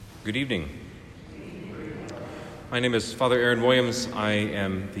Good evening. My name is Father Aaron Williams. I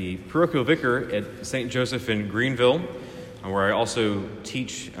am the parochial vicar at St. Joseph in Greenville, where I also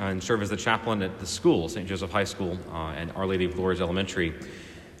teach and serve as the chaplain at the school, St. Joseph High School and Our Lady of Lourdes Elementary.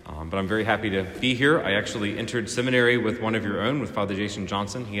 But I'm very happy to be here. I actually entered seminary with one of your own, with Father Jason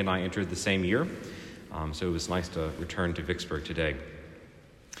Johnson. He and I entered the same year, so it was nice to return to Vicksburg today.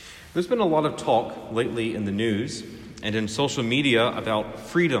 There's been a lot of talk lately in the news and in social media about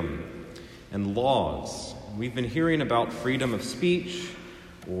freedom and laws. We've been hearing about freedom of speech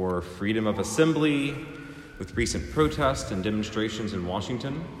or freedom of assembly with recent protests and demonstrations in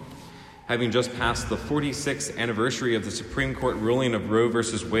Washington. Having just passed the 46th anniversary of the Supreme Court ruling of Roe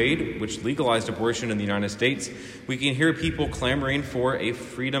v. Wade, which legalized abortion in the United States, we can hear people clamoring for a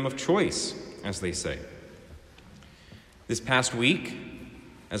freedom of choice, as they say. This past week,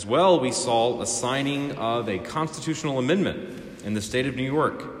 as well, we saw the signing of a constitutional amendment in the state of New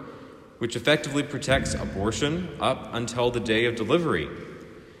York, which effectively protects abortion up until the day of delivery.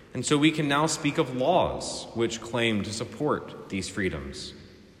 And so we can now speak of laws which claim to support these freedoms.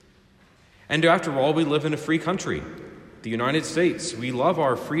 And after all, we live in a free country, the United States. We love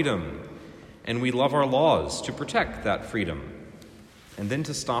our freedom, and we love our laws to protect that freedom. And then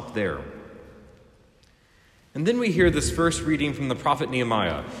to stop there. And then we hear this first reading from the prophet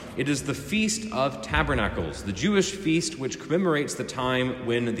Nehemiah. It is the Feast of Tabernacles, the Jewish feast which commemorates the time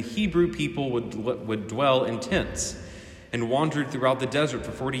when the Hebrew people would dwell in tents and wandered throughout the desert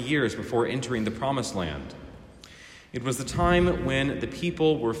for 40 years before entering the Promised Land. It was the time when the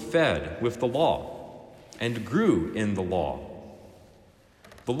people were fed with the law and grew in the law.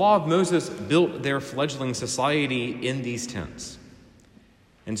 The law of Moses built their fledgling society in these tents.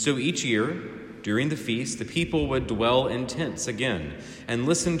 And so each year, during the feast, the people would dwell in tents again and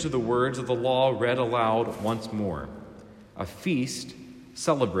listen to the words of the law read aloud once more. A feast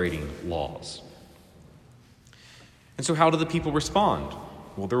celebrating laws. And so how do the people respond?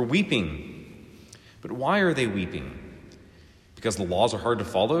 Well, they're weeping. But why are they weeping? Because the laws are hard to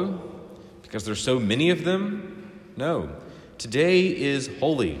follow? Because there's so many of them? No. Today is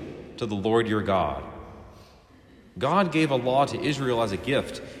holy to the Lord your God. God gave a law to Israel as a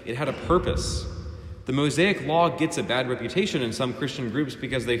gift. It had a purpose. The Mosaic Law gets a bad reputation in some Christian groups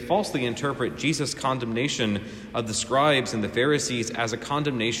because they falsely interpret Jesus' condemnation of the scribes and the Pharisees as a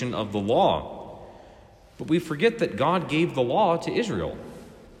condemnation of the law. But we forget that God gave the law to Israel.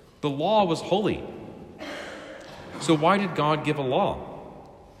 The law was holy. So why did God give a law?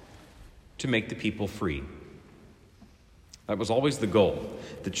 To make the people free. That was always the goal.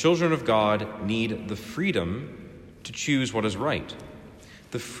 The children of God need the freedom to choose what is right,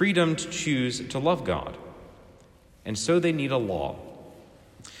 the freedom to choose to love God. And so they need a law.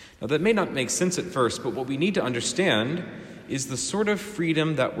 Now, that may not make sense at first, but what we need to understand is the sort of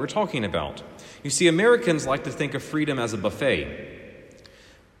freedom that we're talking about. You see, Americans like to think of freedom as a buffet.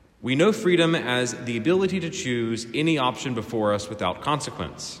 We know freedom as the ability to choose any option before us without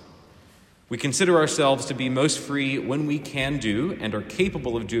consequence. We consider ourselves to be most free when we can do and are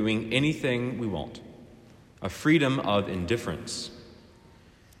capable of doing anything we want. A freedom of indifference.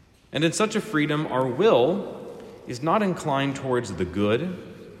 And in such a freedom, our will is not inclined towards the good,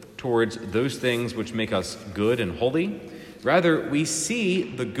 towards those things which make us good and holy. Rather, we see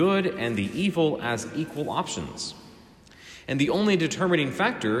the good and the evil as equal options. And the only determining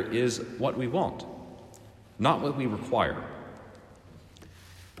factor is what we want, not what we require.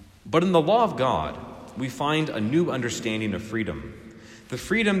 But in the law of God, we find a new understanding of freedom. The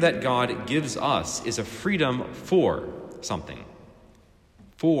freedom that God gives us is a freedom for something,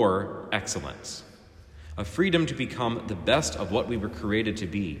 for excellence, a freedom to become the best of what we were created to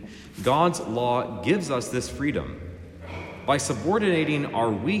be. God's law gives us this freedom by subordinating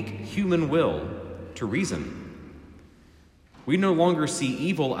our weak human will to reason. We no longer see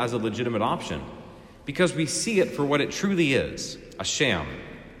evil as a legitimate option because we see it for what it truly is, a sham.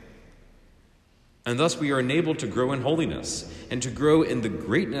 And thus we are enabled to grow in holiness and to grow in the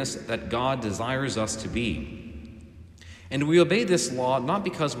greatness that God desires us to be. And we obey this law not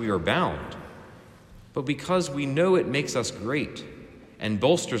because we are bound, but because we know it makes us great and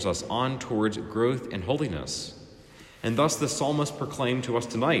bolsters us on towards growth and holiness. And thus the psalmist proclaimed to us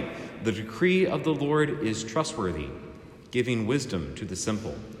tonight, the decree of the Lord is trustworthy, giving wisdom to the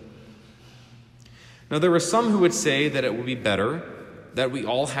simple. Now there are some who would say that it would be better that we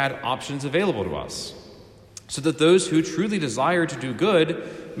all had options available to us, so that those who truly desire to do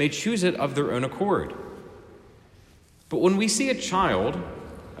good may choose it of their own accord. But when we see a child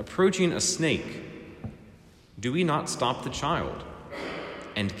approaching a snake, do we not stop the child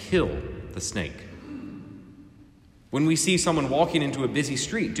and kill the snake? When we see someone walking into a busy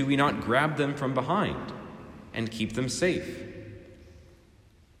street, do we not grab them from behind and keep them safe?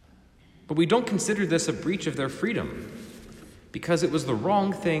 But we don't consider this a breach of their freedom because it was the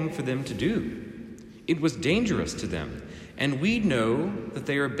wrong thing for them to do. It was dangerous to them, and we know that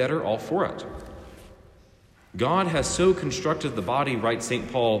they are better off for it. God has so constructed the body, writes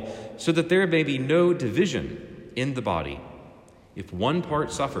St. Paul, so that there may be no division in the body. If one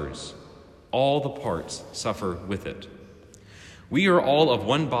part suffers, all the parts suffer with it. We are all of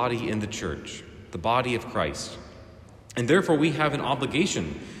one body in the church, the body of Christ, and therefore we have an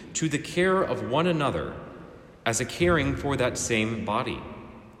obligation to the care of one another as a caring for that same body.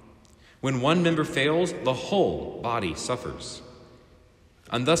 When one member fails, the whole body suffers.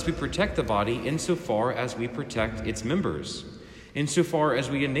 And thus we protect the body insofar as we protect its members, insofar as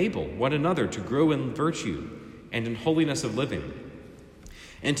we enable one another to grow in virtue and in holiness of living.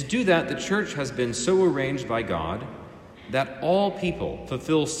 And to do that, the church has been so arranged by God that all people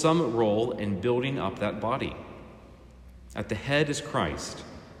fulfill some role in building up that body. At the head is Christ,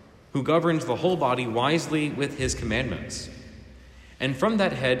 who governs the whole body wisely with his commandments. And from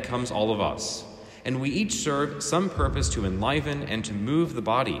that head comes all of us, and we each serve some purpose to enliven and to move the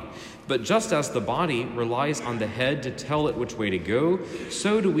body. But just as the body relies on the head to tell it which way to go,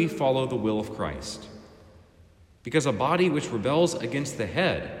 so do we follow the will of Christ. Because a body which rebels against the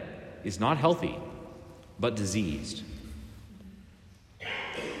head is not healthy, but diseased.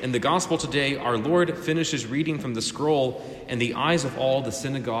 In the gospel today, our Lord finishes reading from the scroll, and the eyes of all the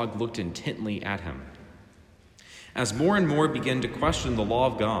synagogue looked intently at him. As more and more begin to question the law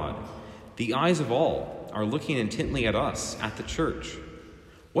of God, the eyes of all are looking intently at us, at the church.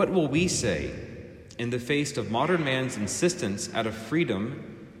 What will we say in the face of modern man's insistence at a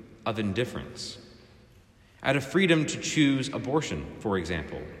freedom of indifference? At a freedom to choose abortion, for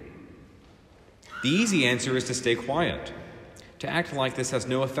example? The easy answer is to stay quiet, to act like this has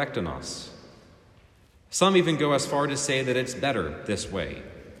no effect on us. Some even go as far to say that it's better this way,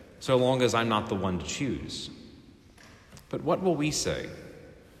 so long as I'm not the one to choose. But what will we say?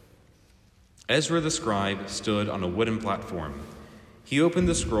 Ezra the scribe stood on a wooden platform. He opened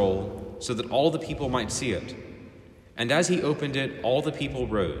the scroll so that all the people might see it. And as he opened it, all the people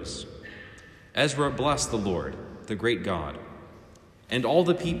rose. Ezra blessed the Lord, the great God. And all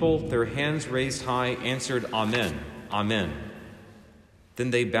the people, their hands raised high, answered, Amen, Amen.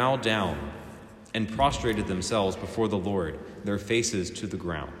 Then they bowed down and prostrated themselves before the Lord, their faces to the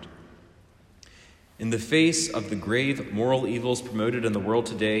ground. In the face of the grave moral evils promoted in the world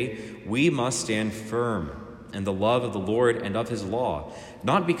today, we must stand firm in the love of the Lord and of his law,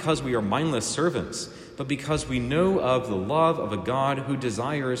 not because we are mindless servants, but because we know of the love of a God who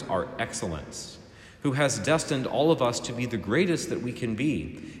desires our excellence, who has destined all of us to be the greatest that we can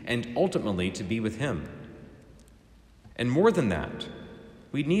be, and ultimately to be with him. And more than that,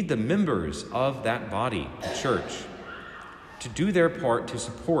 we need the members of that body, the church, to do their part to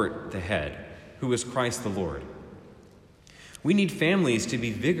support the head, who is Christ the Lord. We need families to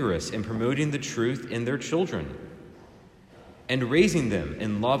be vigorous in promoting the truth in their children and raising them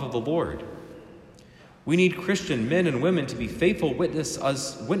in love of the Lord. We need Christian men and women to be faithful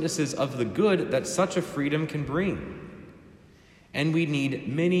witnesses of the good that such a freedom can bring. And we need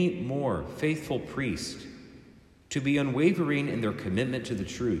many more faithful priests to be unwavering in their commitment to the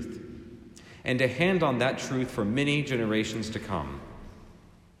truth and to hand on that truth for many generations to come.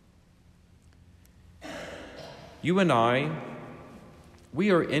 You and I, we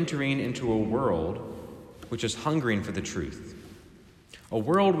are entering into a world which is hungering for the truth, a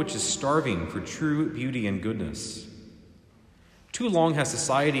world which is starving for true beauty and goodness. Too long has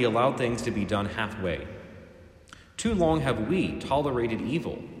society allowed things to be done halfway. Too long have we tolerated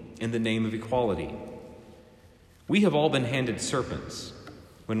evil in the name of equality. We have all been handed serpents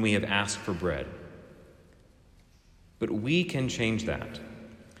when we have asked for bread. But we can change that.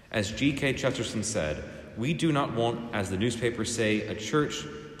 As G.K. Chesterton said, we do not want, as the newspapers say, a church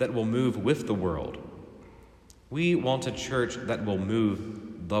that will move with the world. We want a church that will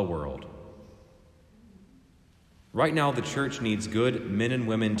move the world. Right now, the church needs good men and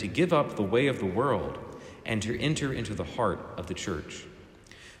women to give up the way of the world and to enter into the heart of the church.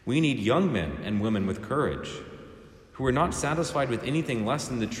 We need young men and women with courage, who are not satisfied with anything less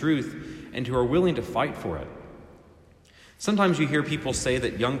than the truth and who are willing to fight for it. Sometimes you hear people say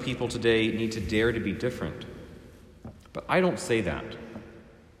that young people today need to dare to be different. But I don't say that.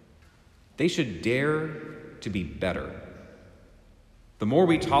 They should dare to be better. The more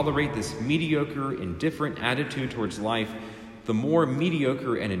we tolerate this mediocre, indifferent attitude towards life, the more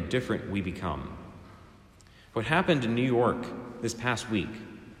mediocre and indifferent we become. What happened in New York this past week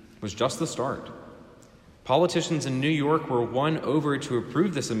was just the start. Politicians in New York were won over to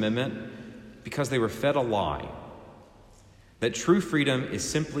approve this amendment because they were fed a lie. That true freedom is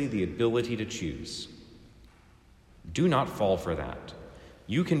simply the ability to choose. Do not fall for that.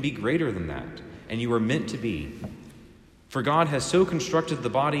 You can be greater than that, and you are meant to be. For God has so constructed the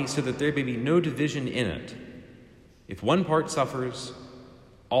body so that there may be no division in it. If one part suffers,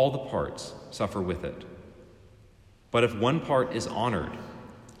 all the parts suffer with it. But if one part is honored,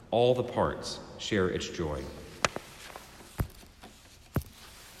 all the parts share its joy.